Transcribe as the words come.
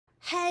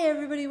Hey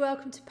everybody,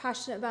 welcome to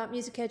Passionate About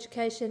Music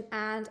Education,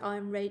 and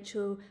I'm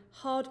Rachel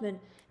Hardman,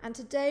 and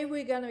today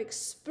we're going to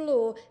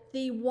explore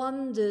the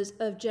wonders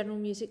of general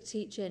music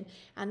teaching,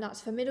 and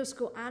that's for middle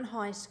school and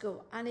high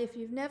school. And if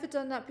you've never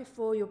done that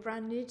before, you're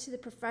brand new to the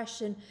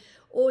profession,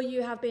 or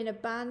you have been a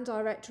band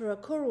director or a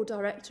choral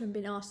director and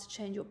been asked to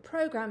change your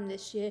program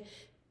this year,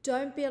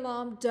 don't be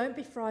alarmed, don't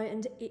be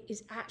frightened. It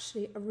is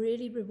actually a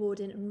really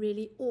rewarding and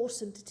really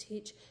awesome to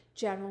teach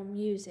general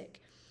music.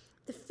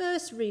 The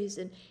first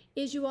reason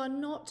is you are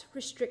not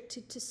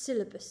restricted to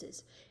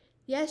syllabuses.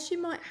 Yes, you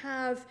might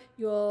have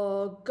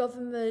your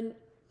government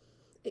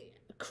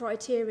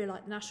criteria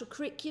like national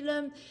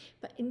curriculum,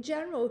 but in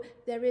general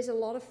there is a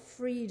lot of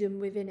freedom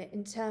within it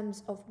in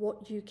terms of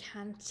what you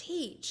can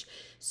teach.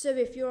 So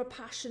if you're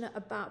passionate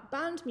about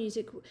band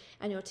music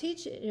and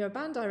you're a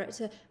band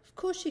director, of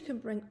course you can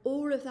bring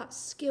all of that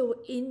skill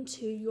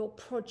into your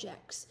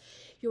projects.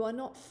 You are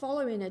not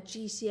following a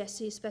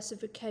GCSE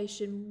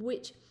specification,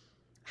 which,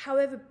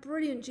 however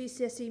brilliant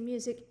GCSE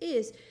music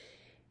is,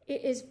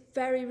 it is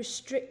very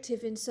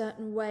restrictive in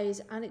certain ways,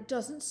 and it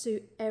doesn't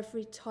suit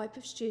every type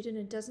of student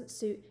and doesn't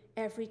suit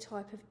every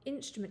type of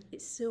instrument.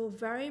 It's still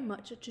very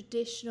much a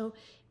traditional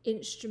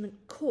instrument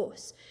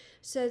course.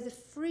 So the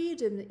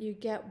freedom that you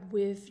get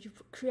with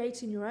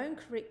creating your own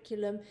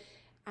curriculum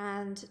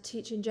and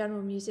teaching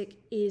general music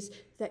is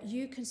that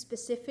you can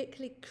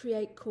specifically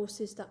create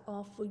courses that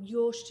are for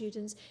your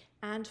students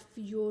and for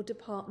your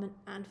department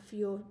and for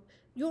your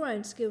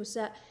own skill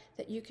set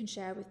that you can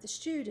share with the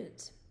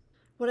students.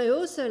 What I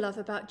also love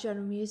about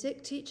general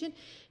music teaching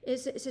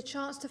is that it's a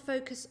chance to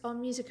focus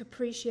on music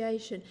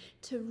appreciation,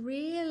 to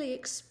really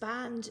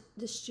expand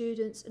the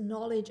students'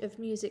 knowledge of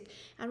music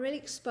and really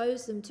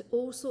expose them to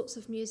all sorts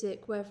of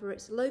music, whether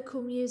it's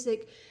local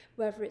music,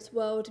 whether it's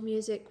world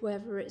music,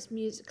 whether it's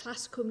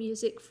classical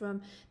music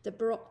from the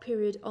Baroque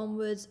period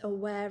onwards, or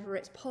whether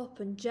it's pop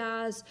and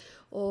jazz,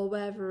 or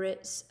whether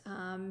it's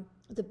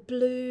the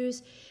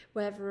blues,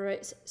 whether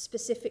it's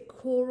specific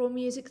choral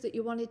music that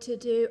you wanted to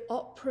do,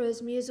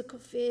 operas, musical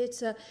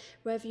theatre,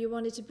 whether you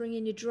wanted to bring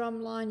in your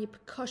drum line, your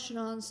percussion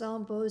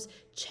ensembles,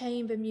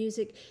 chamber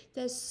music.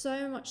 There's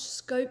so much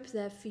scope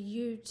there for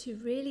you to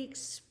really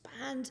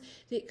expand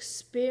the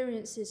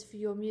experiences for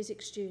your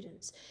music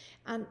students.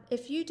 And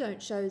if you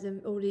don't show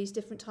them all these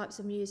different types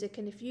of music,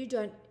 and if you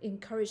don't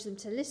encourage them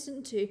to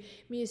listen to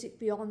music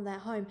beyond their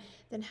home,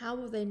 then how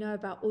will they know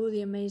about all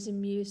the amazing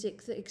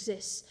music that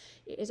exists?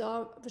 It is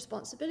our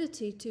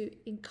responsibility to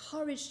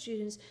encourage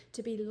students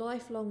to be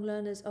lifelong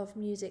learners of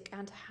music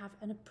and to have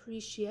an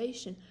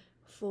appreciation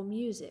for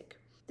music.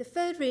 The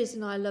third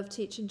reason I love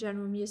teaching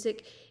general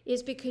music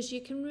is because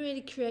you can really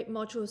create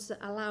modules that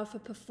allow for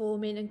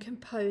performing and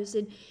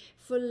composing,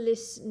 for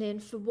listening,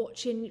 for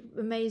watching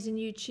amazing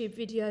YouTube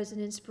videos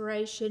and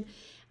inspiration,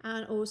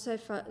 and also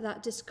for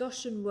that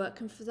discussion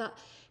work and for that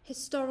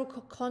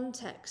historical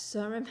context.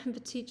 So I remember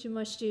teaching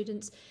my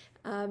students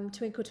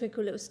Twinkle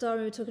Twinkle Little Star,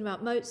 and we were talking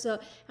about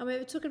Mozart, and we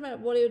were talking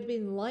about what it would have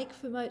been like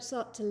for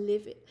Mozart to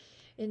live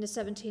in the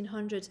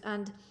 1700s,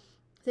 and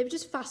they were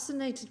just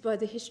fascinated by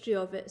the history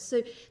of it.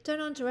 So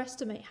don't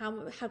underestimate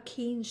how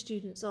keen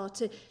students are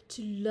to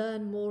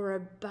learn more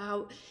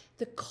about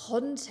the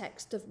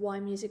context of why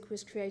music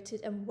was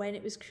created and when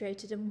it was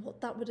created and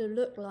what that would have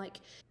looked like.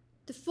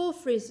 The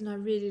fourth reason I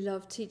really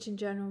love teaching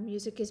general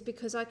music is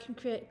because I can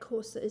create a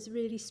course that is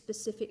really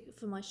specific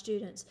for my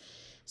students.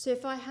 So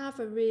if I have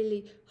a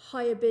really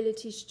high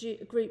ability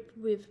group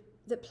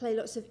that play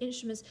lots of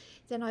instruments,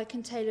 then I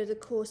can tailor the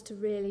course to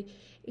really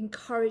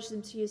encourage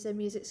them to use their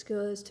music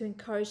skills, to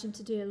encourage them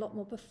to do a lot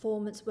more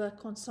performance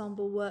work,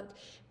 ensemble work,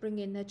 bring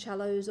in their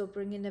cellos or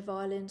bring in their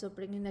violins or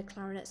bring in their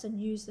clarinets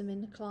and use them in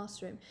the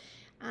classroom.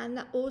 And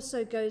that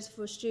also goes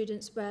for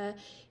students where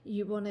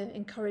you want to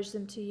encourage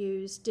them to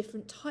use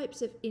different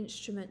types of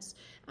instruments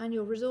and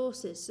your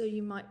resources. So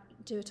you might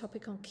do a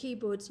topic on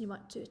keyboards, you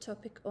might do a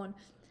topic on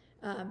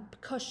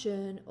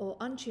percussion or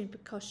untuned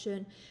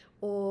percussion,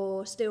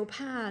 or steel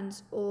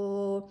pans,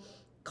 or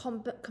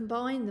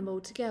combine them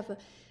all together.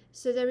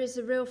 So there is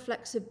a real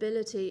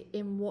flexibility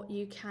in what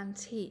you can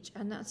teach,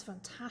 and that's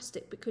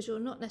fantastic because you're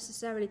not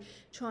necessarily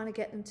trying to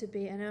get them to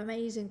be an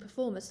amazing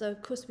performer. So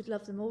of course we'd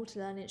love them all to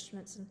learn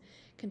instruments and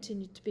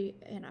continue to be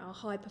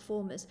high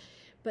performers,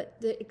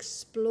 but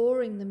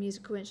exploring the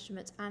musical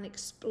instruments and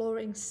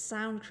exploring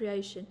sound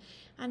creation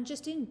and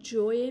just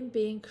enjoying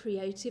being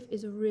creative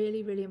is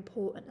really, really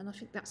important. And I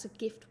think that's a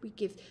gift we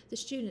give the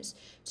students,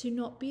 to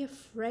not be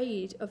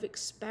afraid of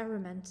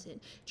experimenting,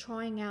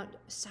 trying out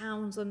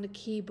sounds on the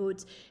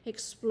keyboards,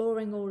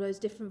 exploring all those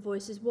different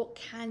voices. What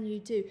can you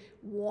do?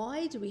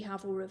 Why do we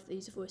have all of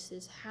these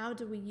voices? How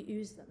do we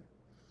use them?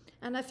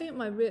 And I think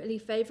my really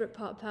favourite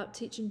part about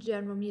teaching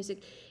general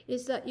music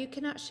is that you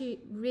can actually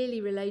really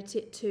relate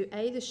it to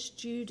the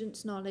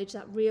students' knowledge,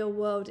 that real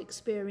world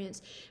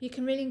experience. You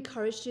can really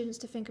encourage students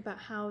to think about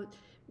how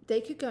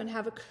they could go and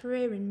have a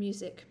career in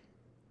music.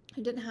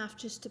 You don't have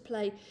just to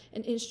play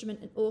an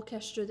instrument in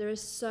orchestra. There are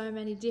so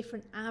many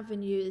different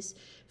avenues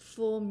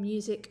for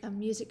music and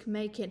music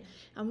making.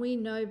 And we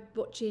know,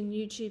 watching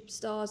YouTube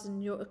stars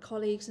and your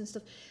colleagues and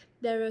stuff,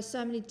 There are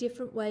so many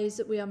different ways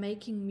that we are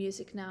making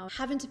music now.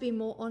 Having to be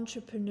more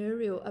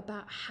entrepreneurial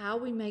about how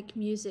we make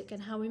music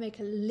and how we make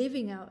a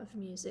living out of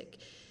music.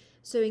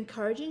 So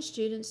encouraging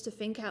students to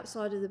think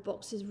outside of the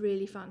box is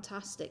really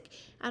fantastic.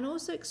 And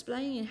also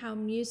explaining how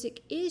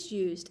music is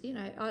used. You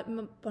know,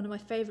 one of my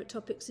favourite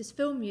topics is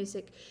film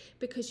music,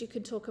 because you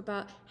can talk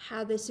about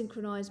how they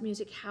synchronise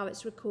music, how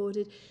it's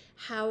recorded,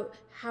 how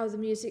the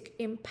music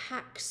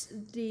impacts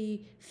the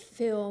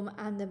film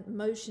and the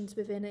emotions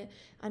within it.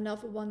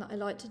 Another one that I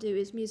like to do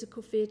is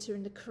musical theatre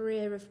and the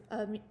career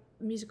of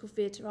musical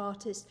theatre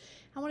artists,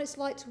 and what it's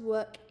like to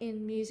work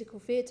in musical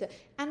theatre,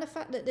 and the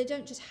fact that they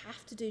don't just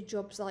have to do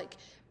jobs like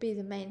be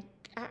the main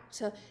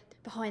actor,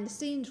 behind the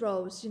scenes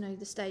roles, you know,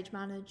 the stage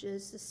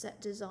managers, the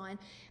set design.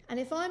 And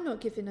if I'm not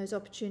giving those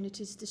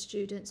opportunities to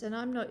students and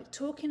I'm not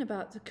talking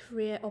about the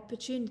career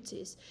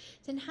opportunities,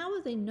 then how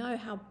will they know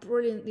how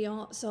brilliant the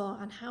arts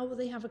are, and how will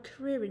they have a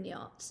career in the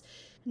arts?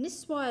 And this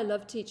is why I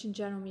love teaching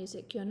general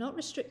music. You're not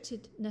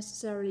restricted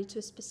necessarily to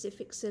a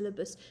specific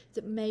syllabus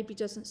that maybe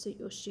doesn't suit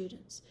your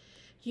students.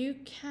 You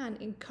can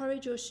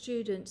encourage your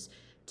students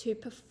to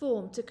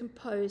perform, to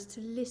compose,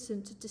 to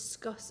listen, to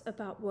discuss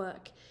about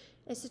work.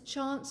 It's a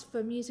chance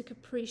for music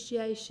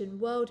appreciation,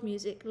 world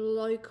music,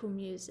 local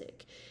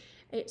music.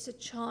 It's a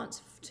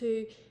chance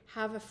to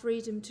have a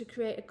freedom to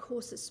create a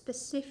course that's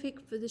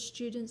specific for the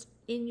students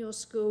in your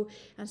school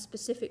and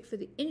specific for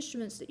the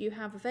instruments that you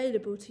have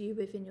available to you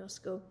within your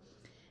school.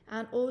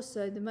 And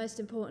also, the most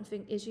important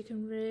thing is you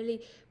can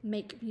really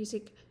make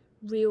music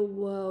real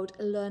world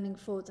learning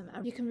for them.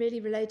 You can really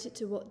relate it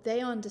to what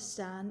they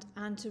understand,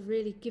 and to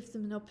really give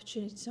them an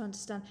opportunity to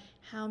understand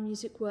how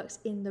music works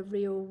in the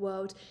real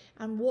world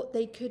and what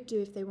they could do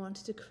if they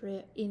wanted a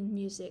career in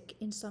music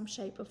in some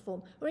shape or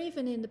form, or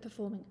even in the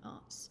performing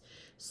arts.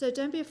 So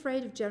don't be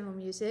afraid of general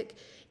music.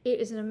 It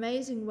is an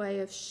amazing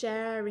way of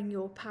sharing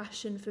your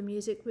passion for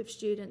music with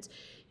students.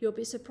 You'll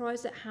be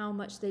surprised at how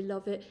much they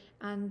love it,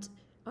 and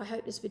I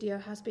hope this video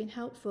has been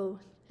helpful.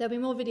 There'll be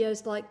more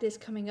videos like this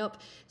coming up,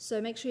 so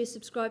make sure you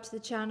subscribe to the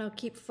channel,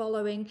 keep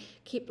following,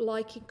 keep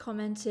liking,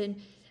 commenting,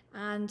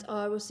 and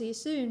I will see you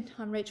soon.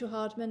 I'm Rachel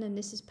Hardman, and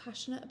this is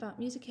Passionate About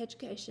Music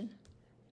Education.